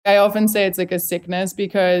I often say it's like a sickness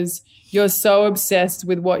because you're so obsessed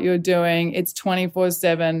with what you're doing. It's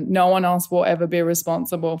 24/7. No one else will ever be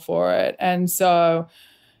responsible for it. And so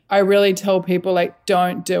I really tell people, like,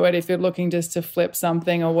 don't do it if you're looking just to flip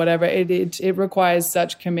something or whatever. It requires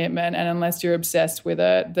such commitment. And unless you're obsessed with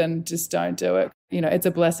it, then just don't do it. You know, it's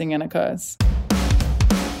a blessing and a curse.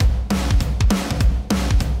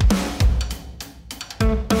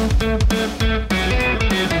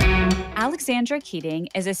 Alexandra Keating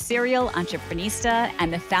is a serial entrepreneurista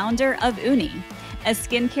and the founder of Uni, a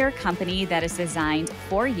skincare company that is designed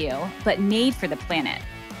for you, but made for the planet.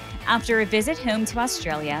 After a visit home to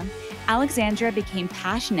Australia, Alexandra became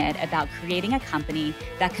passionate about creating a company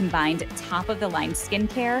that combined top-of-the-line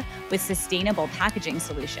skincare with sustainable packaging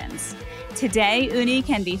solutions. Today, Uni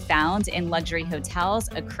can be found in luxury hotels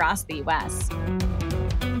across the U.S.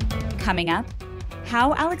 Coming up,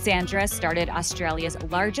 how Alexandra started Australia's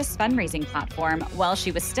largest fundraising platform while she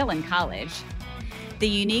was still in college. The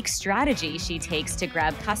unique strategy she takes to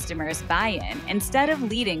grab customers' buy-in instead of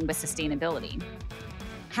leading with sustainability.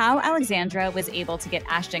 How Alexandra was able to get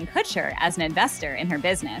Ashton Kutcher as an investor in her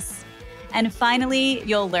business. And finally,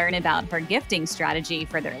 you'll learn about her gifting strategy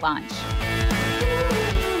for their launch.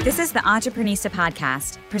 This is the Entreprenista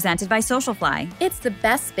Podcast, presented by Socialfly. It's the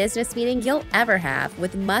best business meeting you'll ever have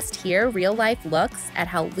with must-hear real-life looks at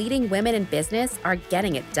how leading women in business are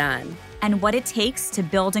getting it done. And what it takes to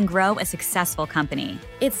build and grow a successful company.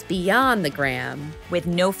 It's beyond the gram. With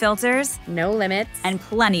no filters, no limits, and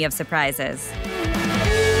plenty of surprises.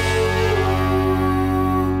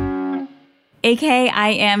 AK, I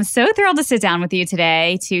am so thrilled to sit down with you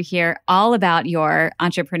today to hear all about your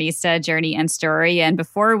entreprenista journey and story. And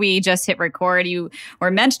before we just hit record, you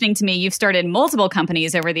were mentioning to me you've started multiple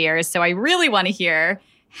companies over the years. So I really want to hear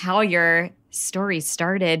how your story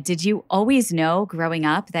started. Did you always know growing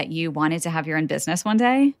up that you wanted to have your own business one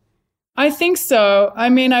day? I think so. I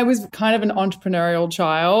mean, I was kind of an entrepreneurial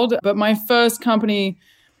child, but my first company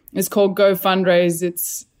is called Go Fundraise.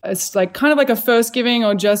 It's like kind of like a first giving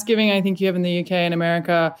or just giving, I think you have in the UK and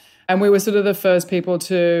America. And we were sort of the first people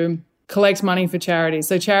to collect money for charities.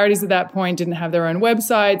 So charities at that point didn't have their own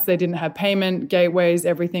websites. They didn't have payment gateways.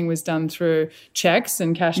 Everything was done through checks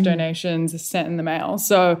and cash donations sent in the mail.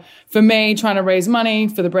 So for me, trying to raise money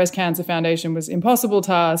for the Breast Cancer Foundation was an impossible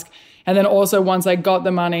task. And then also once I got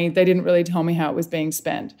the money, they didn't really tell me how it was being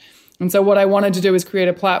spent. And so what I wanted to do was create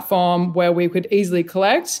a platform where we could easily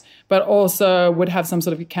collect, but also would have some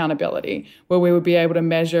sort of accountability where we would be able to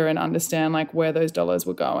measure and understand like where those dollars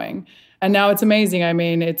were going. And now it's amazing. I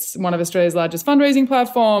mean, it's one of Australia's largest fundraising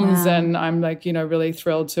platforms. Wow. And I'm like, you know, really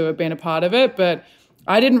thrilled to have been a part of it. But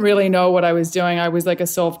I didn't really know what I was doing. I was like a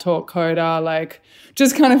self-taught coder, like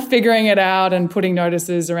just kind of figuring it out and putting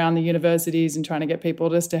notices around the universities and trying to get people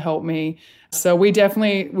just to help me. So we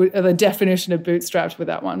definitely are the definition of bootstrapped with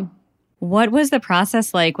that one. What was the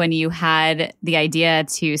process like when you had the idea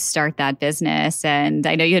to start that business? And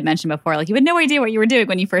I know you had mentioned before, like you had no idea what you were doing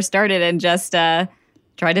when you first started and just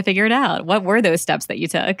tried to figure it out. What were those steps that you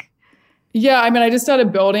took? Yeah, I mean, I just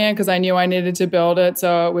started building it because I knew I needed to build it.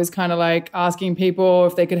 So it was kind of like asking people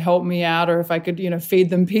if they could help me out or if I could, you know,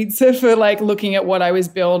 feed them pizza for like looking at what I was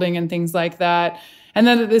building and things like that. And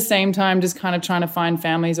then at the same time, just kind of trying to find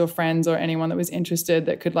families or friends or anyone that was interested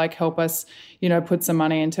that could like help us, you know, put some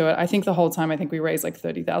money into it. I think the whole time, I think we raised like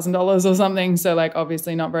 $30,000 or something. So like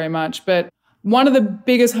obviously not very much. But one of the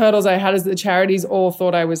biggest hurdles I had is that the charities all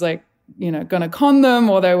thought I was like, you know, going to con them,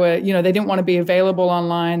 or they were, you know, they didn't want to be available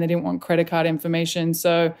online. They didn't want credit card information.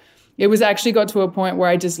 So it was actually got to a point where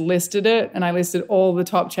I just listed it and I listed all the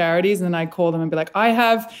top charities and then I'd call them and be like, I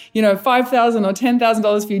have, you know, $5,000 or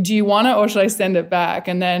 $10,000 for you. Do you want it or should I send it back?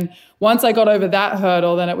 And then once I got over that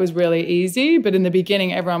hurdle, then it was really easy. But in the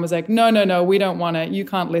beginning, everyone was like, no, we don't want it. You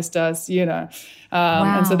can't list us, you know.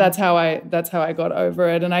 Wow. And so that's how I got over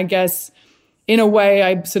it. And I guess in a way,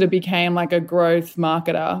 I sort of became like a growth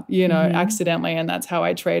marketer, you know, accidentally. And that's how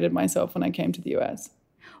I traded myself when I came to the US.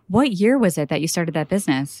 What year was it that you started that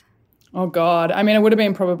business? Oh, God. I mean, it would have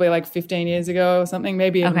been probably like 15 years ago or something,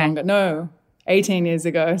 maybe even longer. No, 18 years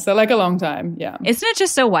ago. So like a long time. Yeah. Isn't it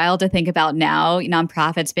just so wild to think about now,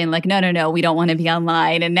 nonprofits being like, no, we don't want to be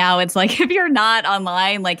online. And now it's like, if you're not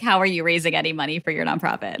online, like how are you raising any money for your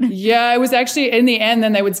nonprofit? Yeah, it was actually in the end,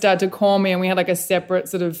 then they would start to call me and we had like a separate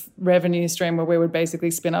sort of revenue stream where we would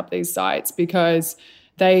basically spin up these sites because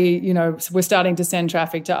they, you know, were starting to send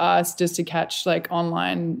traffic to us just to catch like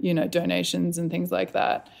online, you know, donations and things like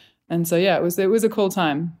that. And so, yeah, it was a cool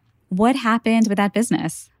time. What happened with that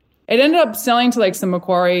business? It ended up selling to like some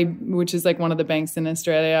Macquarie, which is like one of the banks in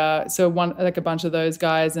Australia. So a bunch of those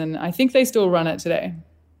guys, and I think they still run it today.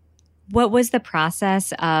 What was the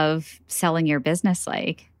process of selling your business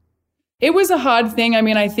like? It was a hard thing. I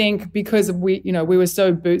mean, I think because we were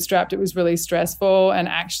so bootstrapped, it was really stressful. And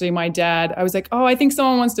actually my dad, I was like, oh, I think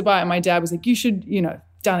someone wants to buy it. And my dad was like, you should,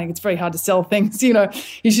 darling, it's very hard to sell things,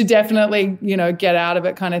 you should definitely, get out of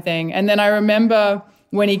it kind of thing. And then I remember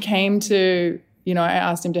when he came to, I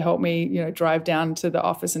asked him to help me, drive down to the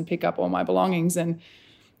office and pick up all my belongings. And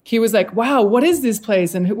he was like, wow, what is this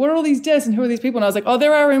place? And what are all these desks and who are these people? And I was like, oh,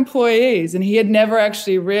 they're our employees. And he had never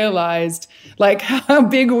actually realized like how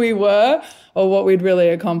big we were or what we'd really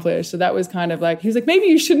accomplished. So that was kind of like, he was like, maybe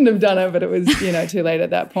you shouldn't have done it, but it was, too late at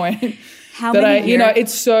that point. How many years?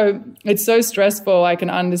 It's so stressful. I can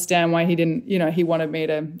understand why he didn't, he wanted me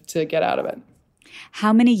to get out of it.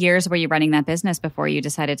 How many years were you running that business before you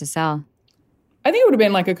decided to sell? I think it would have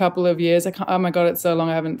been like a couple of years. Oh my God, it's so long.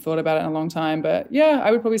 I haven't thought about it in a long time. But yeah, I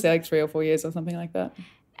would probably say like 3 or 4 years or something like that.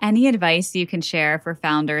 Any advice you can share for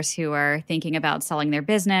founders who are thinking about selling their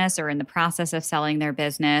business or in the process of selling their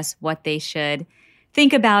business, what they should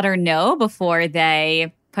think about or know before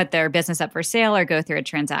they put their business up for sale or go through a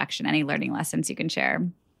transaction? Any learning lessons you can share?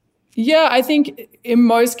 Yeah, I think in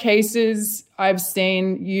most cases, I've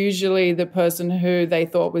seen usually the person who they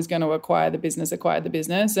thought was going to acquired the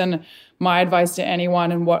business. And my advice to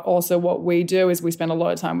anyone and what we do is we spend a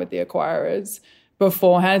lot of time with the acquirers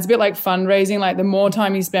beforehand. It's a bit like fundraising. Like the more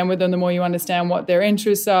time you spend with them, the more you understand what their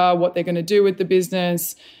interests are, what they're going to do with the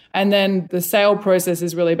business. And then the sale process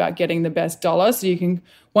is really about getting the best dollar. So you can,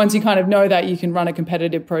 once you kind of know that, you can run a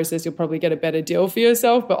competitive process, you'll probably get a better deal for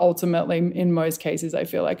yourself. But ultimately, in most cases, I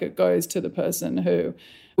feel like it goes to the person who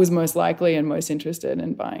was most likely and most interested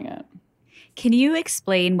in buying it. Can you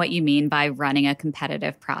explain what you mean by running a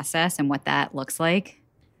competitive process and what that looks like?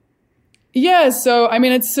 Yeah, so I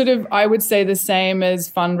mean, it's sort of, I would say the same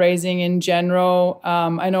as fundraising in general.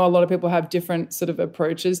 I know a lot of people have different sort of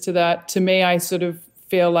approaches to that. To me, I sort of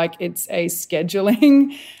feel like it's a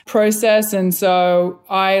scheduling process. And so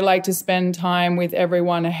I like to spend time with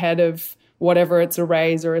everyone ahead of whatever it's a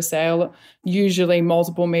raise or a sale, usually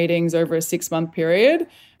multiple meetings over a 6-month period.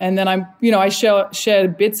 And then I share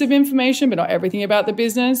bits of information, but not everything about the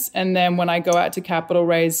business. And then when I go out to capital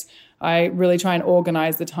raise, I really try and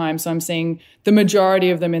organize the time. So I'm seeing the majority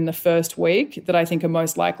of them in the first week that I think are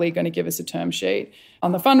most likely going to give us a term sheet.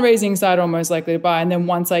 On the fundraising side, are most likely to buy. And then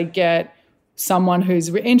once I get someone who's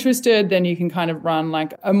interested, then you can kind of run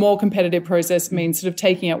like a more competitive process, means sort of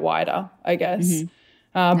taking it wider, I guess.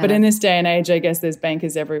 Mm-hmm. But in this day and age, I guess there's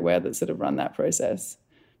bankers everywhere that sort of run that process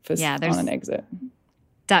on an exit.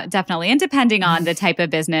 Definitely. And depending on the type of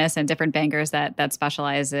business and different bankers that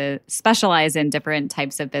specialize in different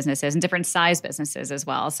types of businesses and different size businesses as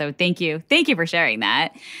well. So thank you. Thank you for sharing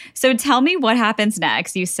that. So tell me what happens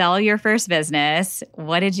next. You sell your first business.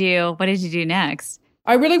 What did you do next?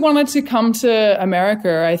 I really wanted to come to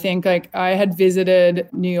America. I think I had visited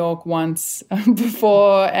New York once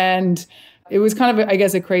before, and it was kind of, I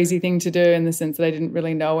guess, a crazy thing to do in the sense that I didn't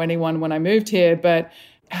really know anyone when I moved here. But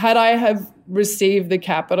had I have received the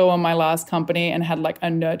capital on my last company and had like a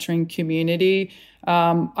nurturing community,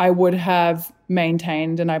 I would have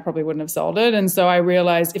maintained and I probably wouldn't have sold it. And so I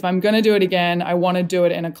realized if I'm going to do it again, I want to do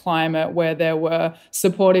it in a climate where there were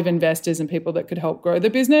supportive investors and people that could help grow the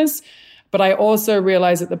business. But I also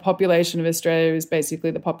realized that the population of Australia is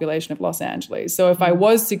basically the population of Los Angeles. So if I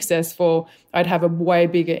was successful, I'd have a way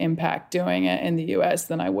bigger impact doing it in the US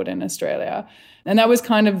than I would in Australia. And that was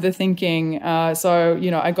kind of the thinking. So,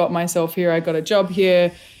 I got myself here, I got a job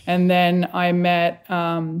here. And then I met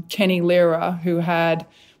Kenny Lira, who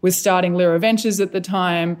was starting Lira Ventures at the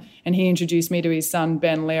time. And he introduced me to his son,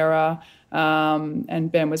 Ben Lira. And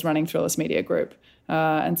Ben was running Thrillist Media Group.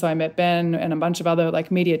 And so I met Ben and a bunch of other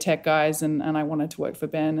like media tech guys, and I wanted to work for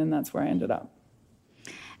Ben, and that's where I ended up.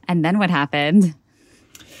 And then what happened?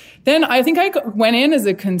 Then I think I went in as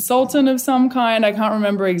a consultant of some kind. I can't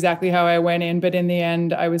remember exactly how I went in, but in the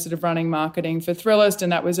end, I was sort of running marketing for Thrillist,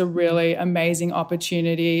 and that was a really amazing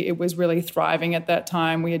opportunity. It was really thriving at that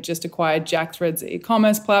time. We had just acquired Jackthread's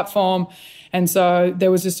e-commerce platform, and so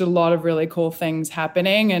there was just a lot of really cool things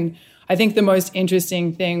happening. And I think the most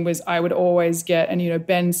interesting thing was I would always get, and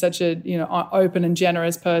Ben's such a open and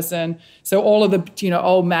generous person, so all of the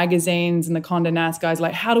old magazines and the Condé Nast guys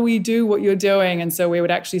like, how do we do what you're doing? And so we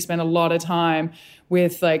would actually spend a lot of time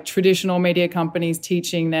with like traditional media companies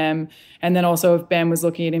teaching them. And then also if Ben was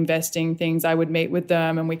looking at investing things, I would meet with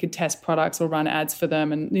them and we could test products or run ads for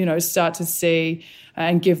them and start to see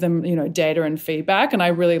and give them data and feedback. And I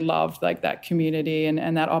really loved like that community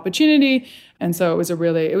and that opportunity. And so it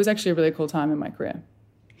was actually a really cool time in my career.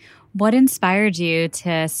 What inspired you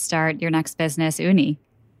to start your next business, Uni?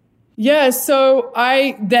 Yeah, so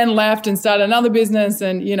I then left and started another business,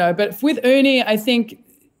 and but with Uni, I think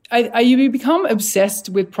you become obsessed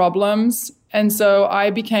with problems, and so I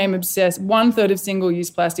became obsessed. 1/3 of single-use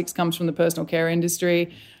plastics comes from the personal care industry.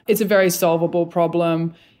 It's a very solvable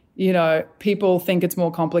problem. People think it's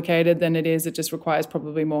more complicated than it is. It just requires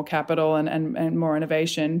probably more capital and more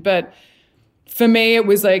innovation. But for me, it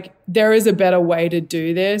was like, there is a better way to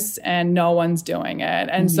do this and no one's doing it.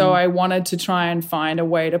 And so I wanted to try and find a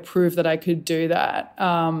way to prove that I could do that.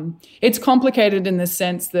 It's complicated in the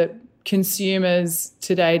sense that consumers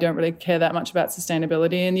today don't really care that much about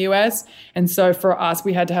sustainability in the US. And so for us,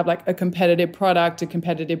 we had to have like a competitive product, a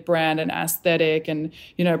competitive brand, an aesthetic, and,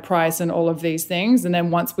 price and all of these things. And then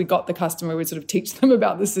once we got the customer, we sort of teach them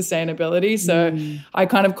about the sustainability. So I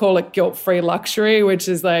kind of call it guilt-free luxury, which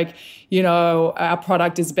is like, our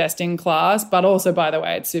product is best in class, but also, by the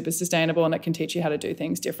way, it's super sustainable and it can teach you how to do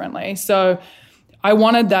things differently. So I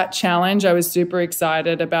wanted that challenge. I was super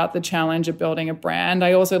excited about the challenge of building a brand.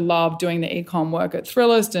 I also loved doing the e-com work at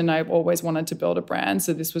Thrillist, and I've always wanted to build a brand.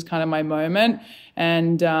 So this was kind of my moment.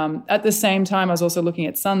 And at the same time, I was also looking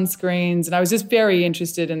at sunscreens, and I was just very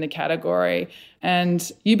interested in the category.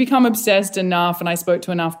 And you become obsessed enough, and I spoke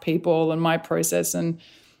to enough people, and my process and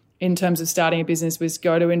in terms of starting a business was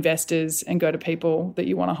go to investors and go to people that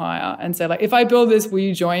you want to hire and say, like, if I build this, will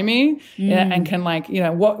you join me? And can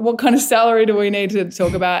what kind of salary do we need to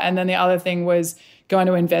talk about? And then the other thing was going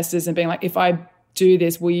to investors and being like, if I do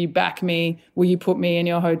this, will you back me? Will you put me in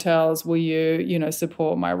your hotels? Will you,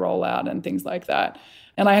 support my rollout and things like that?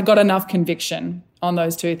 And I had got enough conviction on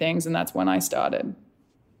those two things, and that's when I started.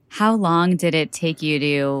 How long did it take you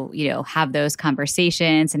to, have those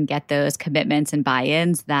conversations and get those commitments and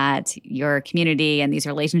buy-ins that your community and these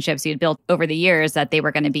relationships you'd built over the years that they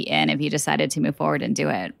were going to be in if you decided to move forward and do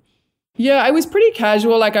it? Yeah, I was pretty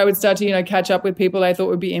casual. Like I would start to, catch up with people I thought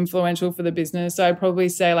would be influential for the business. So I'd probably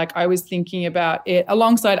say like I was thinking about it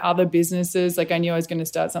alongside other businesses. Like I knew I was going to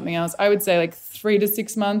start something else. I would say like 3 to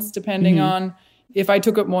 6 months, depending on. If I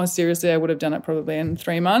took it more seriously, I would have done it probably in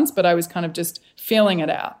 3 months, but I was kind of just feeling it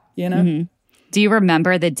out, Do you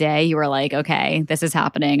remember the day you were like, okay, this is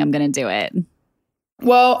happening, I'm going to do it?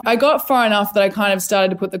 Well, I got far enough that I kind of started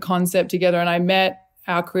to put the concept together, and I met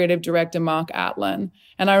our creative director, Mark Atlin.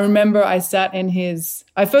 And I remember I sat in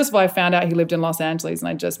first of all, I found out he lived in Los Angeles, and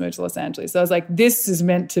I just moved to Los Angeles. So I was like, this is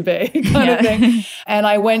meant to be kind of thing. And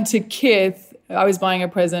I went to Kith. I was buying a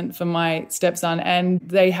present for my stepson, and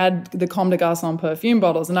they had the Comme des Garçons perfume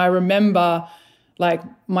bottles. And I remember like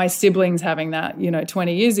my siblings having that,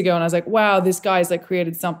 20 years ago. And I was like, wow, this guy's like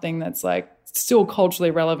created something that's like still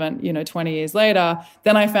culturally relevant, 20 years later.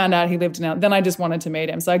 Then I found out he lived in then I just wanted to meet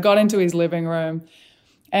him. So I got into his living room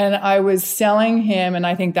and I was selling him. And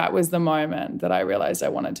I think that was the moment that I realized I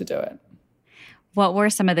wanted to do it. What were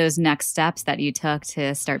some of those next steps that you took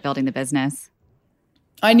to start building the business?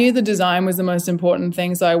 I knew the design was the most important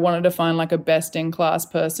thing, so I wanted to find like a best-in-class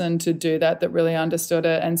person to do that really understood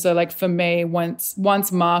it. And so like for me, once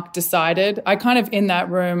Mark decided, I kind of in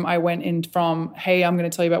that room, I went in from, hey, I'm going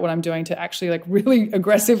to tell you about what I'm doing, to actually like really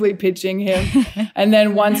aggressively pitching him. And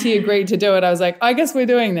then once he agreed to do it, I was like, I guess we're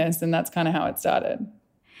doing this. And that's kind of how it started.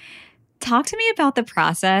 Talk to me about the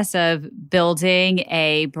process of building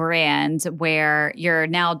a brand where you're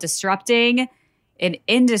now disrupting an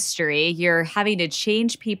industry, you're having to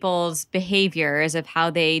change people's behaviors of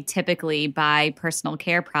how they typically buy personal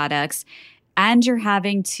care products, and you're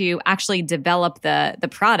having to actually develop the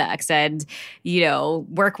products and,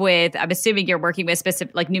 work with, I'm assuming you're working with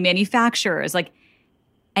specific like new manufacturers, like,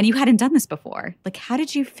 and you hadn't done this before. Like, how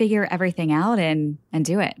did you figure everything out and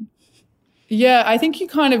do it? Yeah, I think you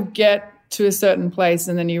kind of get to a certain place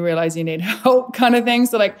and then you realize you need help kind of thing.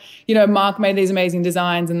 So like, Mark made these amazing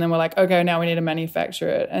designs and then we're like, okay, now we need to manufacture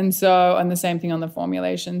it. And the same thing on the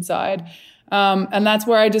formulation side. And that's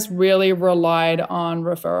where I just really relied on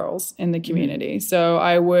referrals in the community. So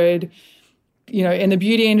I would, in the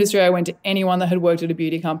beauty industry, I went to anyone that had worked at a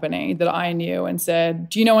beauty company that I knew and said,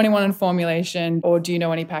 do you know anyone in formulation, or do you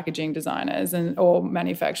know any packaging designers or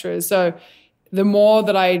manufacturers? So the more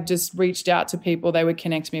that I just reached out to people, they would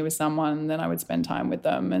connect me with someone, and then I would spend time with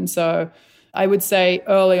them. And so I would say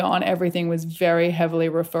early on, everything was very heavily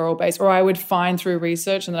referral based, or I would find through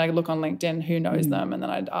research and then I'd look on LinkedIn who knows them, and then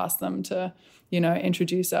I'd ask them to,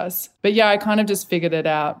 introduce us. But yeah, I kind of just figured it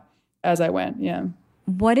out as I went. Yeah.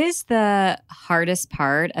 What is the hardest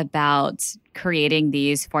part about creating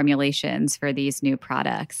these formulations for these new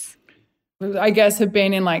products? I guess, have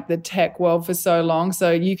been in like the tech world for so long,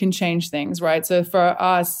 so you can change things, right? So for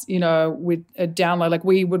us, with a download, like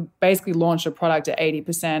we would basically launch a product at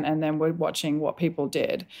 80% and then we're watching what people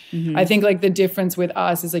did. Mm-hmm. I think like the difference with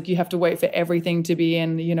us is like you have to wait for everything to be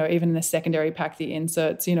in, even in the secondary pack, the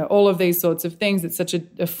inserts, all of these sorts of things. It's such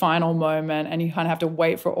a final moment and you kind of have to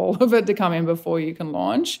wait for all of it to come in before you can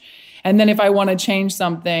launch. And then if I want to change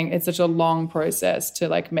something, it's such a long process to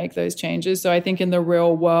like make those changes. So I think in the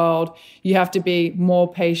real world, you have to be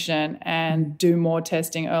more patient and do more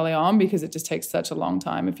testing early on because it just takes such a long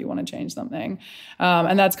time if you want to change something.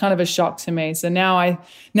 And that's kind of a shock to me. So now I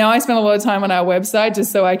spend a lot of time on our website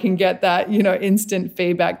just so I can get that, instant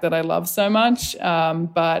feedback that I love so much.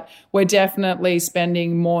 But we're definitely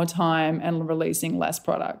spending more time and releasing less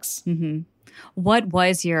products. Mm-hmm. What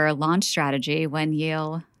was your launch strategy when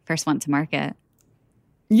you first went to market?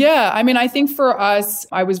 Yeah, I mean, I think for us,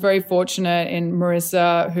 I was very fortunate in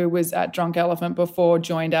Marissa, who was at Drunk Elephant before,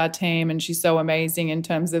 joined our team, and she's so amazing in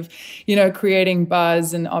terms of, creating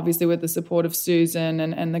buzz and obviously with the support of Susan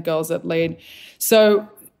and the girls at Lead. So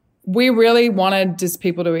we really wanted just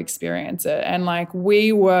people to experience it. And like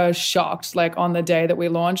we were shocked like on the day that we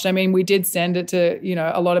launched. I mean, we did send it to,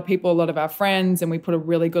 a lot of people, a lot of our friends, and we put a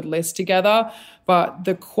really good list together. But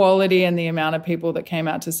the quality and the amount of people that came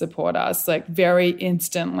out to support us, like very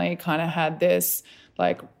instantly kind of had this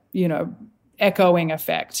like, echoing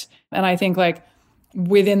effect. And I think like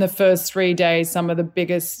within the first 3 days, some of the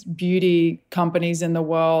biggest beauty companies in the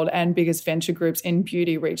world and biggest venture groups in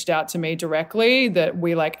beauty reached out to me directly that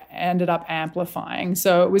we like ended up amplifying.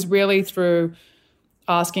 So it was really through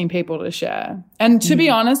asking people to share. And to be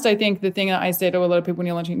honest, I think the thing that I say to a lot of people when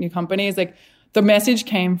you're launching a new company is like, the message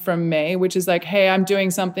came from me, which is like, hey, I'm doing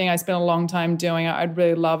something I spent a long time doing. I'd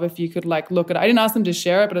really love if you could like look at it. I didn't ask them to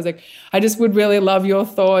share it, but I was like, I just would really love your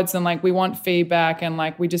thoughts and like we want feedback and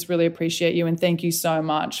like we just really appreciate you and thank you so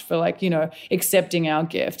much for like, accepting our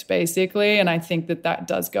gift basically. And I think that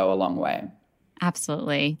does go a long way.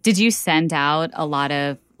 Absolutely. Did you send out a lot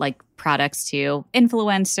of like products to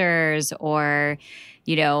influencers or,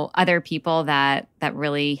 other people that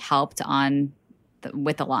really helped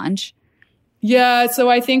with the launch? Yeah, so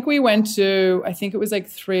I think we went to, it was like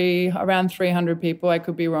around 300 people. I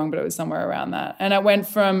could be wrong, but it was somewhere around that. And it went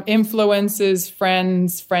from influencers,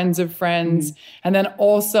 friends of friends. And then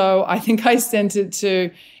also I think I sent it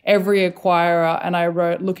to every acquirer and I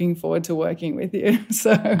wrote, looking forward to working with you.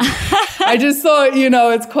 So I just thought,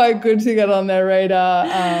 it's quite good to get on their radar.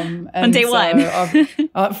 On day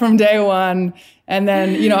one. From day one. And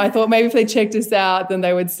then, I thought maybe if they checked us out, then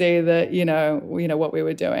they would see that, what we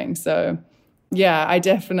were doing. So yeah,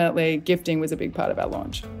 gifting was a big part of our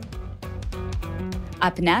launch.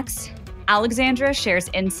 Up next, Alexandra shares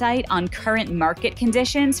insight on current market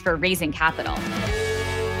conditions for raising capital.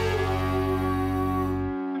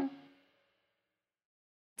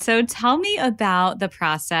 So tell me about the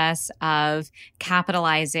process of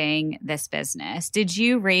capitalizing this business. Did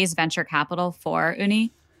you raise venture capital for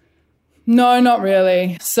Uni? No, not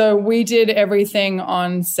really. So we did everything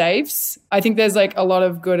on safes. I think there's like a lot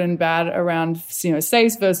of good and bad around,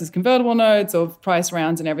 safes versus convertible notes or price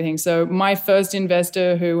rounds and everything. So my first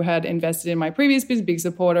investor who had invested in my previous business, big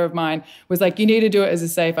supporter of mine, was like, you need to do it as a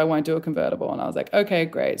safe. I won't do a convertible. And I was like, okay,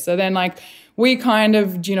 great. So then like we kind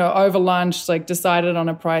of, over lunch, like decided on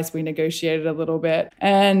a price. We negotiated a little bit.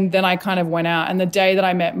 And then I kind of went out. And the day that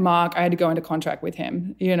I met Mark, I had to go into contract with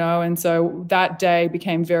him, and so that day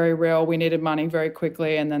became very real. We needed money very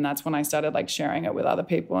quickly. And then that's when I started like sharing it with other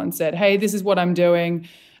people and said, hey, this is what I'm doing.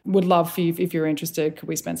 Would love for you, if you're interested, could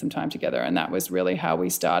we spend some time together? And that was really how we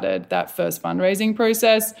started that first fundraising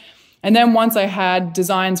process. And then once I had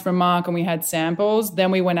designs from Mark and we had samples, then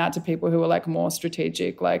we went out to people who were like more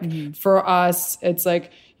strategic. Like for us, it's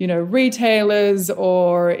like, retailers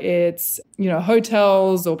or it's,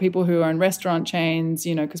 hotels or people who own restaurant chains,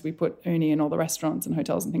 because we put Uni in all the restaurants and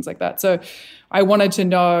hotels and things like that. So I wanted to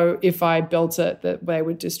know if I built it that they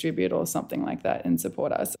would distribute or something like that and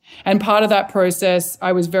support us. And part of that process,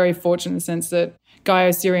 I was very fortunate in the sense that Guy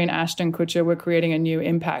Oseary and Ashton Kutcher were creating a new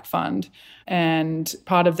impact fund. And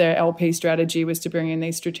part of their LP strategy was to bring in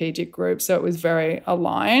these strategic groups. So it was very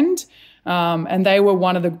aligned. And they were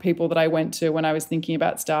one of the people that I went to when I was thinking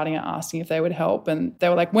about starting and asking if they would help. And they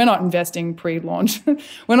were like, we're not investing pre-launch.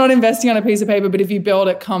 We're not investing on a piece of paper, but if you build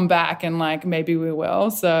it, come back and like maybe we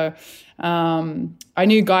will. So I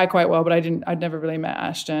knew Guy quite well, but I'd never really met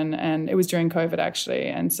Ashton. And it was during COVID actually.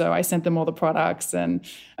 And so I sent them all the products and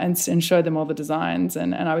showed them all the designs.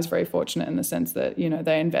 And I was very fortunate in the sense that,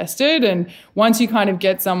 they invested. And once you kind of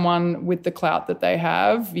get someone with the clout that they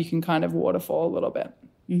have, you can kind of waterfall a little bit.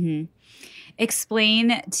 Mm-hmm.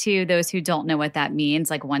 Explain to those who don't know what that means,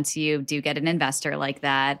 like once you do get an investor like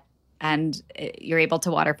that and you're able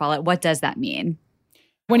to waterfall it, what does that mean?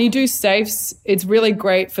 When you do safes, it's really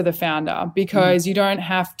great for the founder because you don't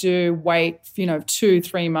have to wait,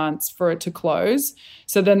 2-3 months for it to close.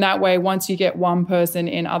 So then that way, once you get one person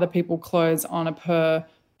in, other people close on a per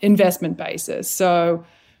investment basis. So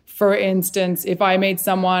for instance, if I meet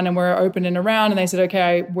someone and we're opening a round and they said,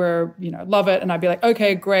 okay, we're, love it. And I'd be like,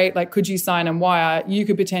 okay, great. Like, could you sign and wire? You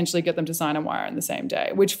could potentially get them to sign and wire in the same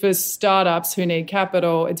day, which for startups who need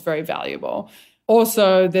capital, it's very valuable.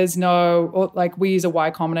 Also, there's we use a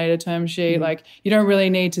Y Combinator term sheet. Like, you don't really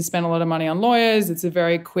need to spend a lot of money on lawyers. It's a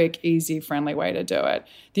very quick, easy, friendly way to do it.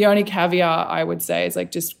 The only caveat I would say is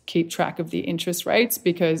just keep track of the interest rates,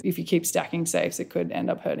 because if you keep stacking safes, it could end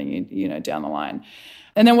up hurting you, down the line.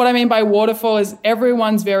 And then what I mean by waterfall is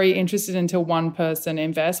everyone's very interested until one person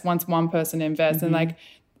invests. Once one person invests, and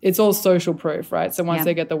it's all social proof, right? So once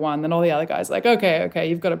they get the one, then all the other guys are like, okay,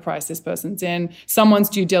 you've got to price this person's in. Someone's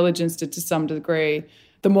due diligence to some degree.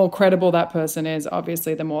 The more credible that person is,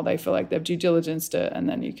 obviously, the more they feel like they've due diligenced it, and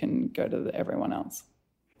then you can go to everyone else.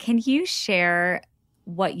 Can you share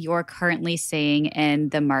what you're currently seeing in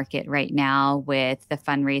the market right now with the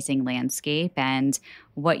fundraising landscape and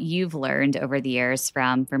what you've learned over the years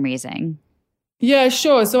from raising? Yeah,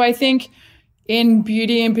 sure. So I think in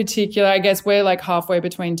beauty in particular, I guess we're halfway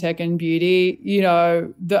between tech and beauty.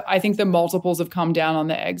 I think the multiples have come down on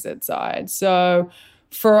the exit side. So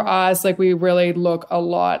for us, we really look a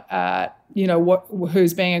lot at,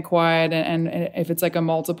 who's being acquired and if it's a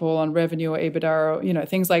multiple on revenue or EBITDA or,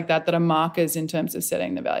 things like that are markers in terms of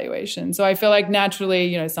setting the valuation. So I feel like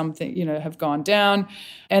naturally, something, have gone down.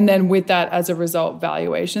 And then with that, as a result,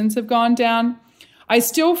 valuations have gone down. I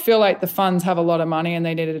still feel like the funds have a lot of money and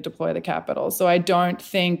they needed to deploy the capital. So I don't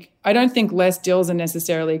think less deals are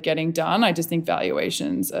necessarily getting done. I just think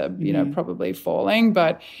valuations are, probably falling.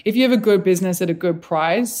 But if you have a good business at a good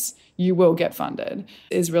price, you will get funded,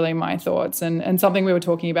 is really my thoughts. And something we were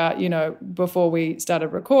talking about, before we started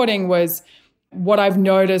recording was what I've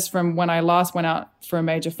noticed from when I last went out for a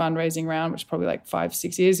major fundraising round, which is probably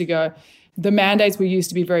 5-6 years ago. The mandates were used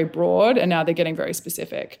to be very broad, and now they're getting very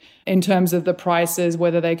specific in terms of the prices,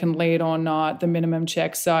 whether they can lead or not, the minimum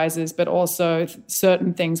check sizes, but also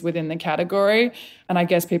certain things within the category. And I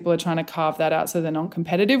guess people are trying to carve that out so they're not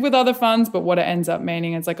competitive with other funds. But what it ends up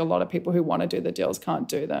meaning is a lot of people who want to do the deals can't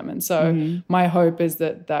do them. And so my hope is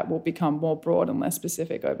that will become more broad and less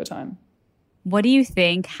specific over time. What do you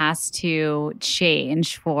think has to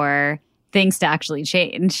change for things to actually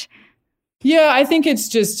change? Yeah, I think it's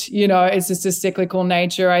just, it's just a cyclical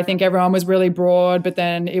nature. I think everyone was really broad, but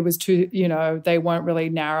then it was too, they weren't really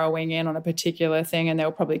narrowing in on a particular thing and they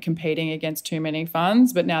were probably competing against too many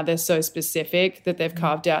funds. But now they're so specific that they've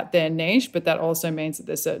carved out their niche, but that also means that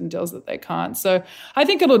there's certain deals that they can't. So I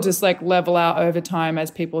think it'll just level out over time as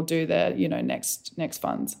people do their, next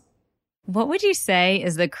funds. What would you say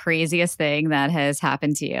is the craziest thing that has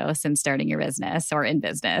happened to you since starting your business or in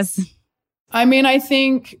business? I mean, I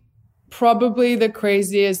think probably the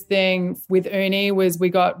craziest thing with Uni was we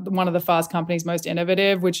got one of the Fast Company's most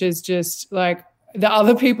innovative, which is just the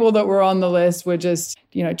other people that were on the list were just,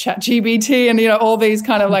 ChatGPT and, all these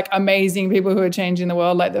kind of amazing people who are changing the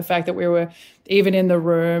world. The fact that we were even in the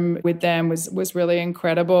room with them was really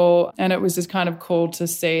incredible. And it was just kind of cool to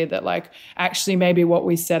see that actually maybe what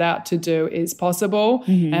we set out to do is possible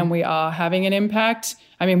and we are having an impact.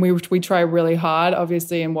 I mean, we try really hard,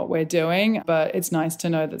 obviously, in what we're doing, but it's nice to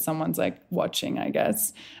know that someone's watching, I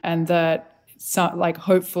guess, and that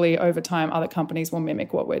hopefully over time other companies will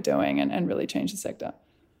mimic what we're doing and really change the sector.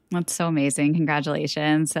 That's so amazing.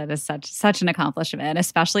 Congratulations. That is such an accomplishment,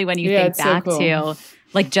 especially when you think back to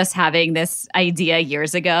just having this idea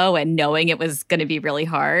years ago and knowing it was going to be really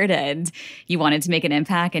hard and you wanted to make an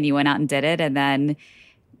impact and you went out and did it. And then,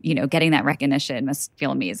 getting that recognition must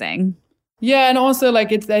feel amazing. Yeah, and also I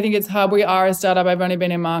think it's hard. We are a startup. I've only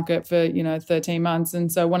been in market for 13 months,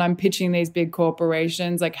 and so when I'm pitching these big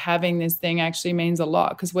corporations, having this thing actually means a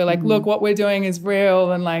lot because we're look, what we're doing is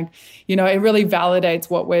real, and it really validates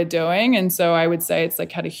what we're doing. And so I would say it's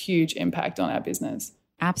had a huge impact on our business.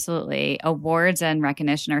 Absolutely. Awards and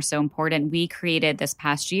recognition are so important. We created this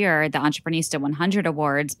past year the Entreprenista 100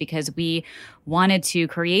 Awards because we wanted to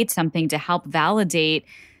create something to help validate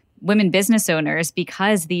women business owners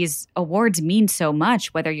because these awards mean so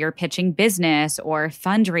much, whether you're pitching business or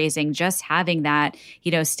fundraising, just having that,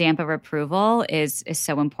 stamp of approval is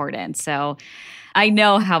so important. So I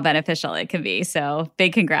know how beneficial it can be. So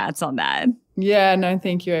big congrats on that. Yeah, no,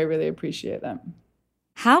 thank you. I really appreciate that.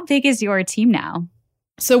 How big is your team now?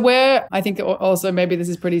 So where I think also maybe this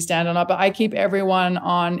is pretty standard, but I keep everyone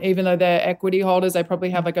on, even though they're equity holders, I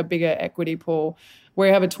probably have like a bigger equity pool where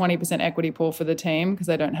I have a 20% equity pool for the team because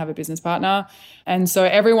I don't have a business partner. And so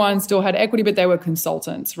everyone still had equity, but they were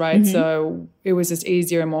consultants, right? Mm-hmm. So it was just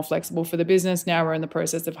easier and more flexible for the business. Now we're in the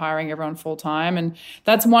process of hiring everyone full time. And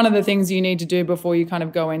that's one of the things you need to do before you kind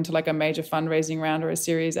of go into like a major fundraising round or a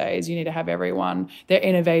Series A is you need to have everyone, their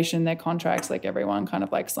innovation, their contracts, like everyone kind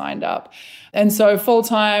of like signed up. And so full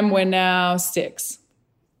time, we're now 6.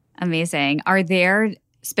 Amazing. Are there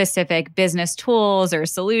specific business tools or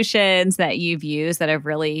solutions that you've used that have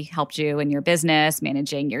really helped you in your business,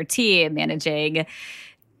 managing your team, managing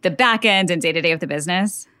the back end and day-to-day of the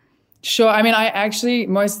business? Sure. I mean, I actually,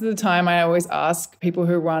 most of the time, I always ask people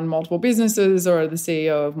who run multiple businesses or are the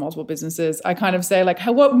CEO of multiple businesses, I kind of say like,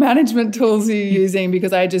 what management tools are you using?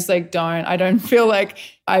 Because I just like I don't feel like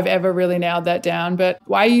I've ever really nailed that down. But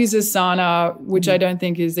I use Asana, which I don't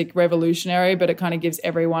think is like revolutionary, but it kind of gives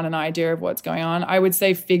everyone an idea of what's going on. I would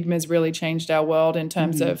say Figma's really changed our world in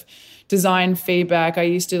terms of design feedback. I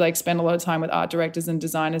used to like spend a lot of time with art directors and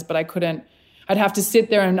designers, but I'd have to sit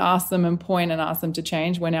there and ask them and point and ask them to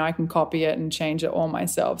change, where now I can copy it and change it all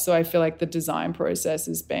myself. So I feel like the design process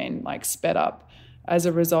has been like sped up as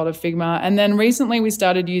a result of Figma. And then recently we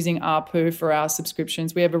started using ARPU for our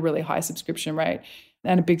subscriptions. We have a really high subscription rate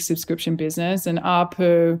and a big subscription business. And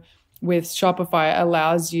ARPU with Shopify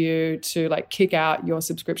allows you to like kick out your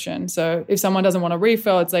subscription. So if someone doesn't want to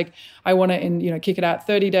refill, it's like, I want to, kick it out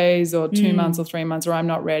 30 days or 2 months or 3 months, or I'm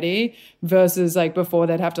not ready, versus like before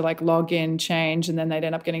they'd have to like log in, change, and then they'd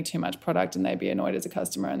end up getting too much product and they'd be annoyed as a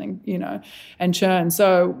customer and then, and churn.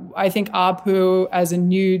 So I think ARPU as a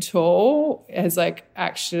new tool has like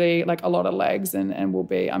actually like a lot of legs and will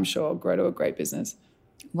be, I'm sure, grow to a great business.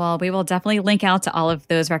 Well, we will definitely link out to all of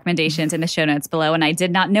those recommendations in the show notes below. And I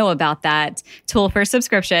did not know about that tool for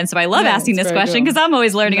subscription. So I love asking this question because I'm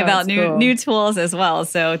always learning about new tools as well.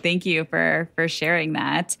 So thank you for sharing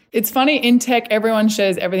that. It's funny, in tech, everyone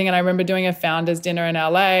shares everything. And I remember doing a founders dinner in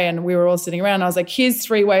LA and we were all sitting around. And I was like, here's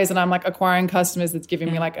 3 ways. And I'm like acquiring customers that's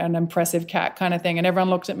giving me like an impressive CAC kind of thing. And everyone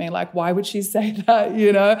looked at me like, why would she say that?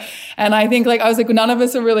 And I think I was like, none of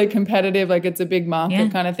us are really competitive. Like it's a big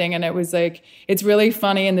market kind of thing. And it was like, it's really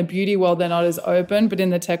funny. In the beauty world, they're not as open, but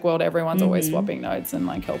in the tech world, everyone's always swapping notes and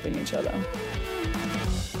like helping each other.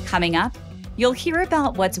 Coming up, you'll hear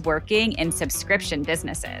about what's working in subscription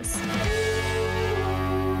businesses.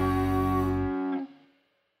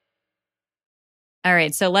 All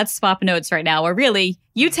right, so let's swap notes right now. Where really,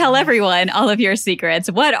 you tell everyone all of your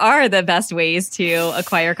secrets. What are the best ways to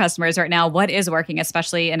acquire customers right now? What is working,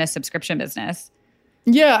 especially in a subscription business?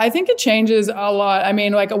 Yeah, I think it changes a lot. I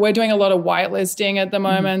mean, like we're doing a lot of whitelisting at the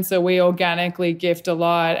moment. So we organically gift a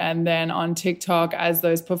lot. And then on TikTok, as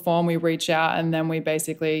those perform, we reach out and then we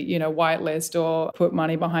basically, whitelist or put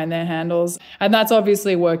money behind their handles. And that's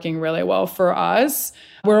obviously working really well for us.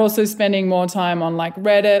 We're also spending more time on like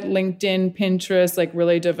Reddit, LinkedIn, Pinterest, like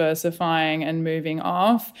really diversifying and moving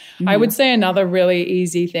off. I would say another really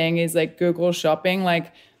easy thing is like Google Shopping.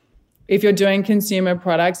 Like, if you're doing consumer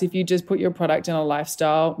products, if you just put your product in a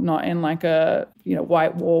lifestyle, not in like a,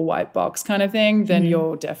 white wall, white box kind of thing, then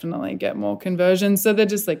you'll definitely get more conversions. So they're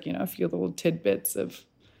just like, a few little tidbits of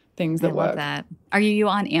things that work. I love that. Are you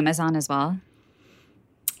on Amazon as well?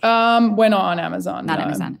 We're not on Amazon. Not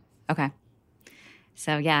Amazon. Okay.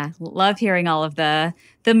 So yeah, love hearing all of the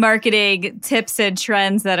marketing tips and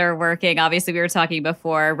trends that are working. Obviously, we were talking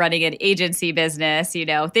before, running an agency business,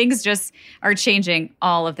 things just are changing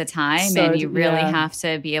all of the time. So, and you really have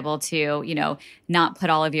to be able to, not put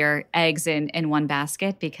all of your eggs in one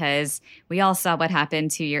basket, because we all saw what happened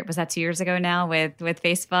 2 years ago now with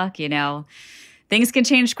Facebook, things can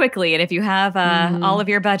change quickly. And if you have all of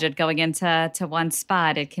your budget going into one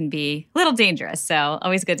spot, it can be a little dangerous. So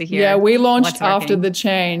always good to hear. Yeah, we launched after the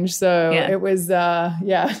change. So it was,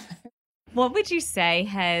 What would you say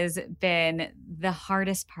has been the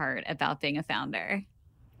hardest part about being a founder?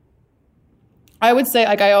 I would say,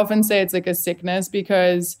 I often say it's like a sickness,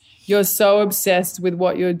 because you're so obsessed with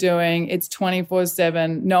what you're doing. It's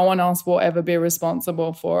 24/7. No one else will ever be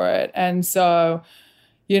responsible for it. And so,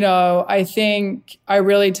 I think I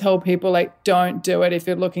really tell people, like, don't do it if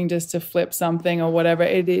you're looking just to flip something or whatever.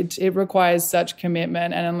 It requires such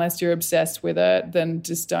commitment. And unless you're obsessed with it, then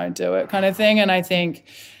just don't do it, kind of thing. And I think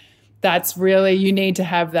that's really, you need to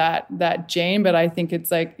have that gene. But I think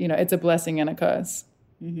it's like, it's a blessing and a curse.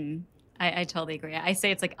 Mm-hmm. I totally agree. I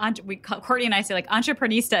say it's like, Courtney and I say like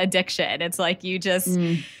entrepreneurista addiction. It's like you just...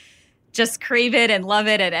 just crave it and love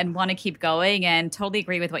it and want to keep going. And totally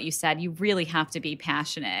agree with what you said. You really have to be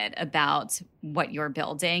passionate about what you're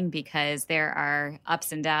building, because there are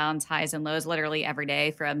ups and downs, highs and lows, literally every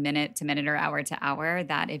day from minute to minute or hour to hour,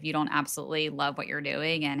 that if you don't absolutely love what you're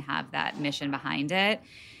doing and have that mission behind it,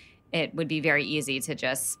 it would be very easy to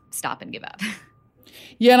just stop and give up.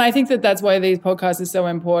 Yeah, and I think that that's why these podcasts are so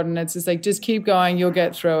important. It's just like, just keep going, you'll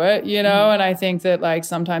get through it, you know? And I think that like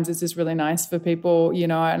sometimes it's just really nice for people, you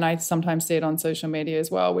know, and I sometimes see it on social media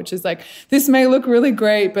as well, which is like, this may look really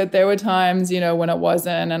great, but there were times, you know, when it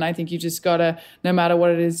wasn't. And I think you just gotta, no matter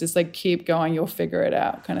what it is, just like keep going, you'll figure it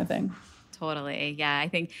out kind of thing. Totally. Yeah. I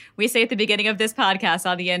think we say at the beginning of this podcast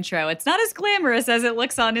on the intro, it's not as glamorous as it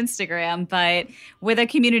looks on Instagram, but with a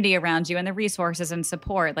community around you and the resources and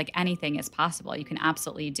support, like anything is possible. You can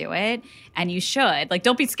absolutely do it, and you should. Like,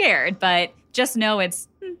 don't be scared, but just know it's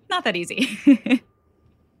not that easy.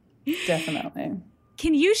 Definitely.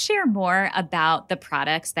 Can you share more about the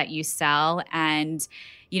products that you sell? And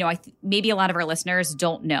you know, maybe a lot of our listeners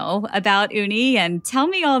don't know about Uni, and tell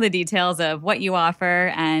me all the details of what you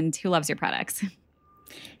offer and who loves your products.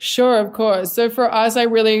 Sure, of course. So for us, I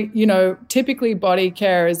really, you know, typically body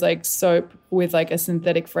care is like soap with like a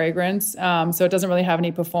synthetic fragrance. So it doesn't really have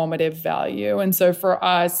any performative value. And so for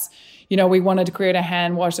us, you know, we wanted to create a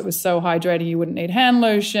hand wash that was so hydrating you wouldn't need hand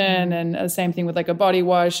lotion, and the same thing with like a body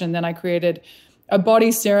wash. And then I created a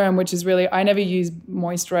body serum, which is really, I never use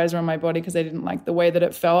moisturizer on my body because I didn't like the way that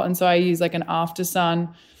it felt. And so I use like an after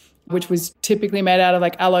sun, which was typically made out of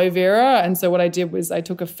like aloe vera. And so what I did was I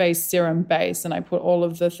took a face serum base and I put all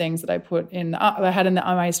of the things that I put in, I had in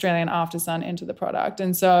my Australian after sun into the product.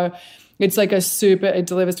 And so it's like it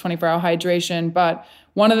delivers 24-hour hydration. But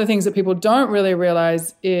one of the things that people don't really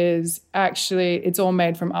realize is actually it's all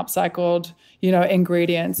made from upcycled, you know,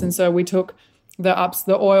 ingredients. And so we took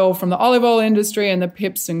the oil from the olive oil industry and the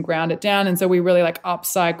pips and ground it down. And so we really like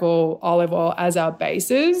upcycle olive oil as our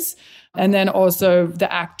bases. And then also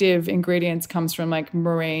the active ingredients comes from like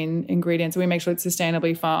marine ingredients. We make sure it's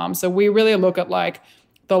sustainably farmed. So we really look at like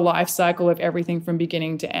the life cycle of everything from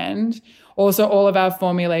beginning to end. Also, all of our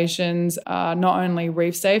formulations are not only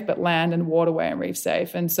reef safe, but land and waterway and reef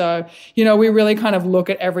safe. And so, you know, we really kind of look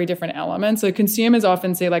at every different element. So consumers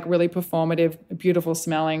often see like really performative, beautiful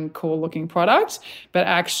smelling, cool looking product, but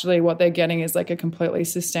actually what they're getting is like a completely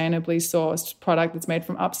sustainably sourced product that's made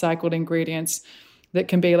from upcycled ingredients that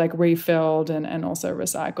can be like refilled and also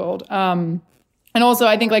recycled. And also,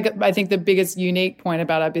 I think the biggest unique point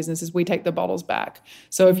about our business is we take the bottles back.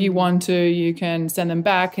 So if you want to, you can send them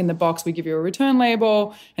back. In the box, we give you a return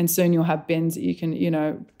label, and soon you'll have bins that you can, you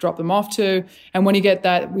know, drop them off to. And when you get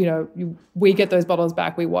that, you know, we get those bottles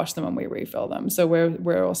back, we wash them and we refill them. So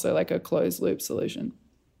we're also like a closed loop solution.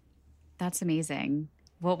 That's amazing.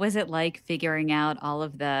 What was it like figuring out all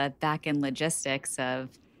of the back end logistics of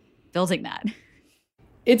building that?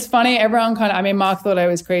 It's funny, Mark thought I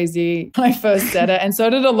was crazy when I first said it, and so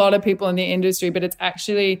did a lot of people in the industry, but it's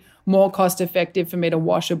actually more cost effective for me to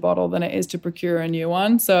wash a bottle than it is to procure a new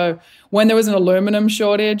one. So when there was an aluminum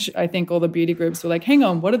shortage, I think all the beauty groups were like, hang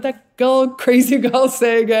on, what did that crazy girl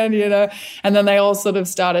say again, you know? And then they all sort of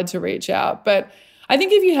started to reach out. But I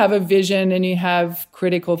think if you have a vision and you have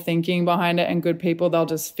critical thinking behind it and good people, they'll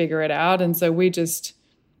just figure it out. And so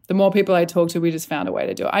the more people I talked to, we just found a way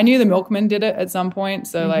to do it. I knew the milkman did it at some point.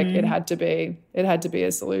 So like it had to be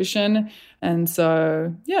a solution. And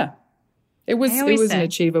so, yeah, it was an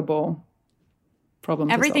achievable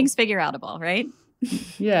problem. Everything's figure outable, right?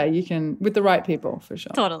 Yeah, you can, with the right people, for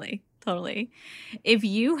sure. Totally. If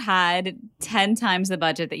you had 10 times the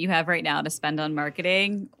budget that you have right now to spend on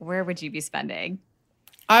marketing, where would you be spending?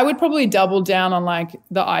 I would probably double down on like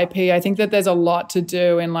the IP. I think that there's a lot to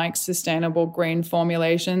do in like sustainable green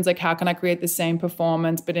formulations. Like how can I create the same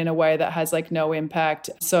performance, but in a way that has like no impact?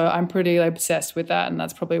 So I'm pretty obsessed with that. And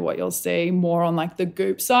that's probably what you'll see more on like the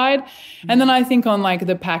goop side. And then I think on like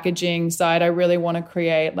the packaging side, I really want to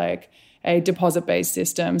create like a deposit-based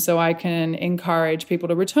system so I can encourage people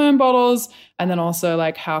to return bottles, and then also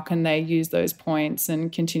like how can they use those points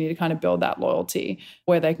and continue to kind of build that loyalty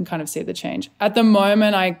where they can kind of see the change. At the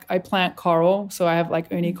moment, I plant coral, so I have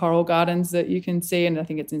like Uni coral gardens that you can see, and I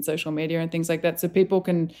think it's in social media and things like that, so people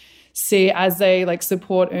can see as they like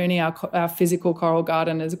support Uni, our physical coral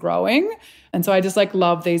garden is growing. And so I just like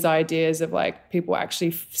love these ideas of like people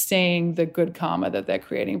actually seeing the good karma that they're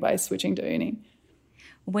creating by switching to Uni.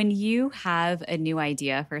 When you have a new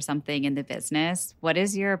idea for something in the business, what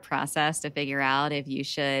is your process to figure out if you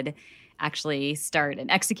should actually start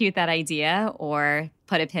and execute that idea or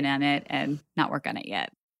put a pin on it and not work on it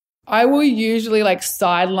yet? I will usually like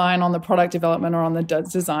sideline on the product development or on the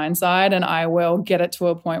design side, and I will get it to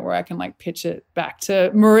a point where I can like pitch it back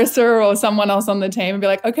to Marissa or someone else on the team and be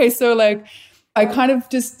like, okay, so like I kind of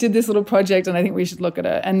just did this little project and I think we should look at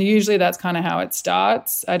it. And usually that's kind of how it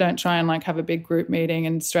starts. I don't try and like have a big group meeting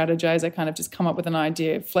and strategize. I kind of just come up with an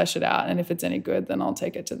idea, flesh it out, and if it's any good, then I'll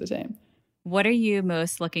take it to the team. What are you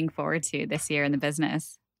most looking forward to this year in the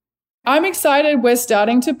business? I'm excited. We're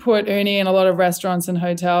starting to put Uni in a lot of restaurants and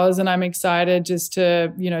hotels, and I'm excited just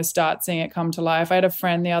to, start seeing it come to life. I had a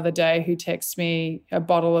friend the other day who texted me a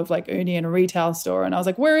bottle of like Uni in a retail store, and I was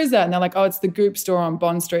like, where is that? And they're like, oh, it's the Goop store on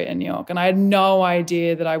Bond Street in New York. And I had no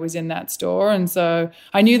idea that I was in that store. And so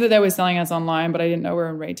I knew that they were selling us online, but I didn't know we were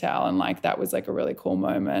in retail. And like, that was like a really cool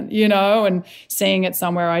moment, and seeing it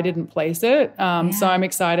somewhere I didn't place it. So I'm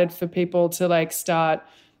excited for people to like start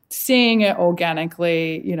seeing it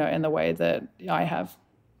organically, in the way that I have.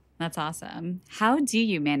 That's awesome. How do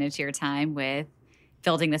you manage your time with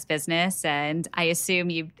building this business? And I assume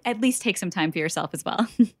you at least take some time for yourself as well.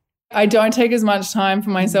 I don't take as much time for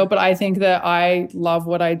myself, but I think that I love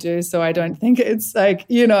what I do. So I don't think it's like,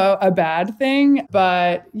 a bad thing.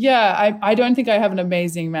 But yeah, I don't think I have an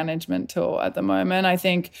amazing management tool at the moment. I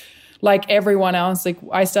think like everyone else, like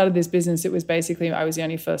I started this business, it was basically I was the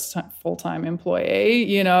only first full-time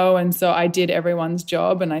employee, and so I did everyone's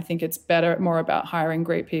job. And I think it's more about hiring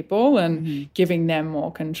great people and giving them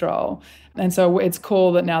more control. And so it's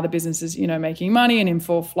cool that now the business is, making money and in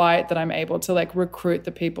full flight, that I'm able to like recruit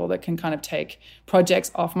the people that can kind of take projects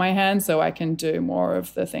off my hands so I can do more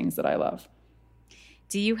of the things that I love.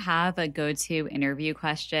 Do you have a go-to interview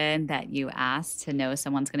question that you ask to know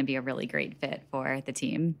someone's going to be a really great fit for the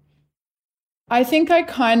team? I think I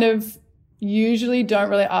kind of usually don't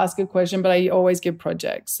really ask a question, but I always give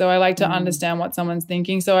projects. So I like to understand what someone's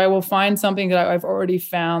thinking. So I will find something that I've already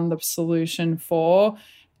found the solution for.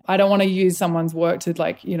 I don't want to use someone's work to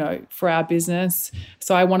like, for our business.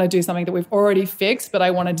 So I want to do something that we've already fixed, but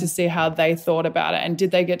I wanted to see how they thought about it. And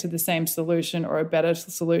did they get to the same solution or a better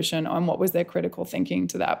solution, on what was their critical thinking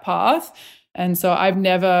to that path? And so I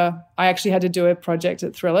actually had to do a project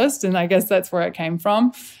at Thrillist, and I guess that's where it came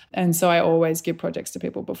from. And so I always give projects to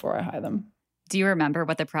people before I hire them. Do you remember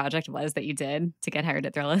what the project was that you did to get hired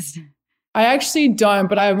at Thrillist? I actually don't,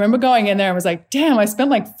 but I remember going in there and was like, damn, I spent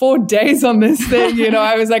like 4 days on this thing.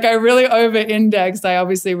 I was like, I really over-indexed. I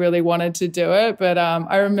obviously really wanted to do it. But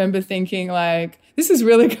I remember thinking like, this is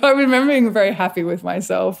really good. I remember being very happy with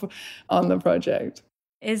myself on the project.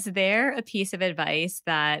 Is there a piece of advice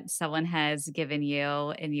that someone has given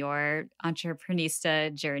you in your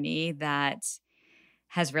entrepreneurista journey that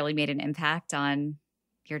has really made an impact on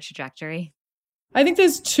your trajectory? I think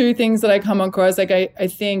there's 2 things that I come across. Like I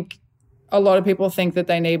think a lot of people think that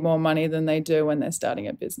they need more money than they do when they're starting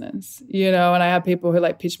a business, and I have people who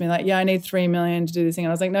like pitch me like, yeah, I need 3 million to do this thing.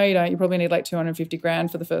 And I was like, no, you don't. You probably need like 250 grand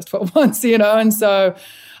for the first 12 months, And so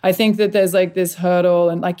I think that there's like this hurdle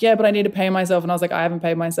and like, yeah, but I need to pay myself. And I was like, I haven't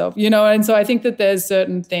paid myself, And so I think that there's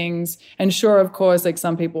certain things, and sure, of course, like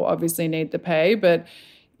some people obviously need the pay, but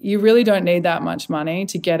you really don't need that much money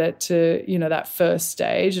to get it to, that first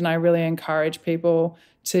stage. And I really encourage people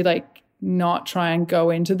to like not try and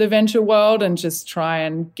go into the venture world and just try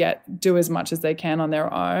and do as much as they can on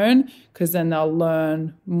their own, because then they'll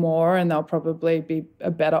learn more and they'll probably be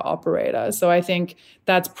a better operator. So I think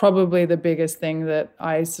that's probably the biggest thing that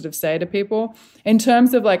I sort of say to people. In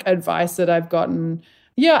terms of like advice that I've gotten,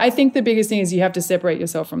 yeah, I think the biggest thing is you have to separate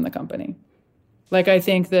yourself from the company. Like I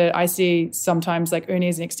think that I see sometimes like Uni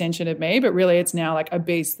is an extension of me, but really it's now like a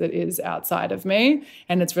beast that is outside of me.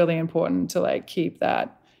 And it's really important to like keep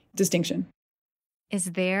that distinction.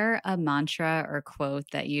 Is there a mantra or quote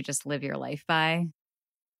that you just live your life by?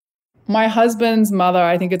 My husband's mother,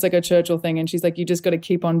 I think it's like a Churchill thing, and she's like, you just got to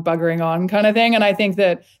keep on buggering on kind of thing. And I think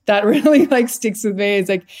that really like sticks with me. It's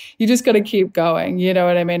like, you just got to keep going. You know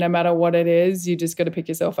what I mean? No matter what it is, you just got to pick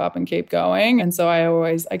yourself up and keep going. And so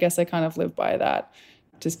I guess I kind of live by that.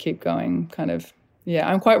 Just keep going kind of.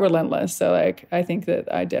 Yeah, I'm quite relentless. So like, I think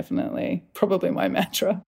that I definitely, probably my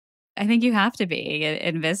mantra. I think you have to be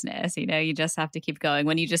in business. You just have to keep going.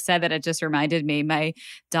 When you just said that, it just reminded me, my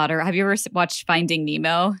daughter, have you ever watched Finding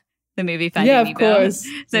Nemo? The movie Finding Nemo? Yeah, of course.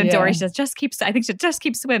 So yeah. Dory says, just keep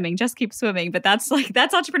swimming. But that's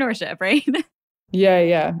entrepreneurship, right?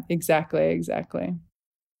 Yeah, exactly.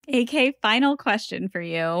 AK, final question for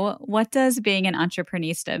you. What does being an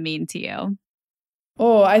entrepreneurista mean to you?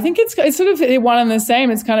 Oh, I think it's sort of one and the same.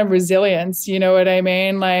 It's kind of resilience. You know what I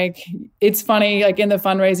mean? Like, it's funny, like in the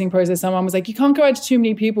fundraising process, someone was like, you can't go out to too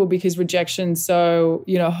many people because rejection's so,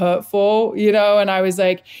 hurtful, and I was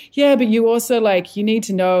like, yeah, but you also like, you need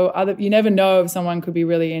to know you never know if someone could be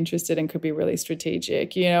really interested and could be really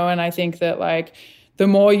strategic, and I think that like, the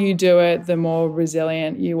more you do it, the more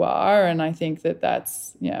resilient you are. And I think that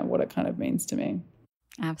that's, what it kind of means to me.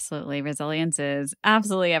 Absolutely. Resilience is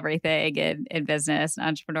absolutely everything in business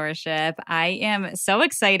and entrepreneurship. I am so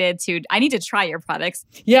excited I need to try your products.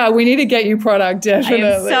 Yeah, we need to get you product, definitely. I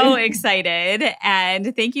am so excited.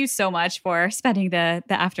 And thank you so much for spending the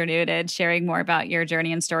afternoon and sharing more about your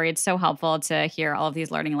journey and story. It's so helpful to hear all of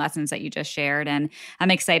these learning lessons that you just shared. And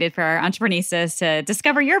I'm excited for our entrepreneuristas to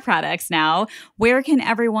discover your products now. Where can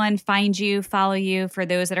everyone find you, follow you? For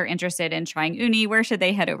those that are interested in trying Uni, where should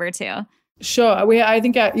they head over to? Sure. I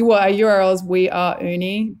think our URL is We Are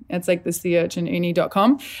Uni. It's like the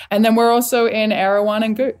seaurchinuni.com. And then we're also in Erewhon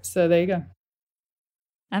and Goop. So there you go.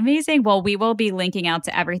 Amazing. Well, we will be linking out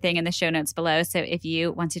to everything in the show notes below. So if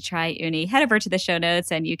you want to try Uni, head over to the show notes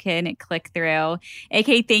and you can click through.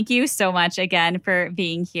 AK, thank you so much again for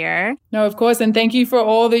being here. No, of course. And thank you for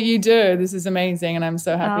all that you do. This is amazing. And I'm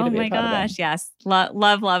so happy to be a part of it. Oh my gosh. Yes.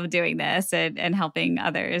 Love doing this and helping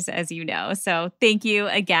others, as you know. So thank you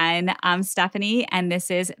again. I'm Stephanie, and this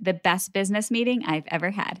is the best business meeting I've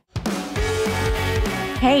ever had.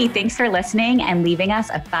 Hey, thanks for listening and leaving us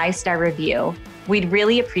a 5-star review. We'd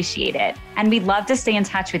really appreciate it, and we'd love to stay in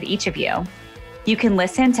touch with each of you. You can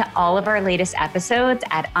listen to all of our latest episodes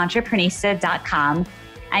at entreprenista.com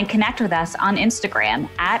and connect with us on Instagram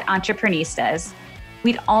at Entreprenistas.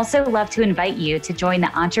 We'd also love to invite you to join the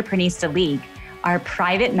Entreprenista League, our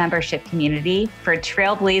private membership community for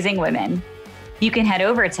trailblazing women. You can head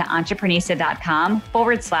over to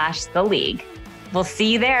entreprenista.com/the league. We'll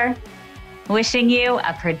see you there. Wishing you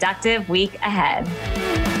a productive week ahead.